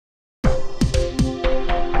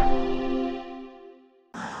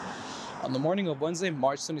On the morning of Wednesday,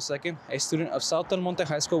 March 22nd, a student of South Del Monte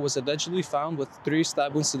High School was allegedly found with 3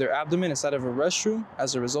 stab wounds to their abdomen inside of a restroom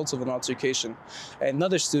as a result of an altercation.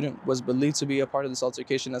 Another student was believed to be a part of this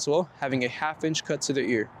altercation as well, having a half-inch cut to their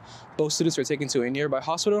ear. Both students were taken to a nearby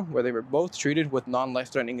hospital where they were both treated with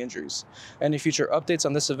non-life-threatening injuries. Any future updates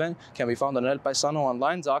on this event can be found on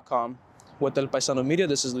elpaisanoonline.com. With El Paisano Media,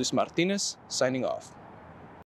 this is Luis Martinez, signing off.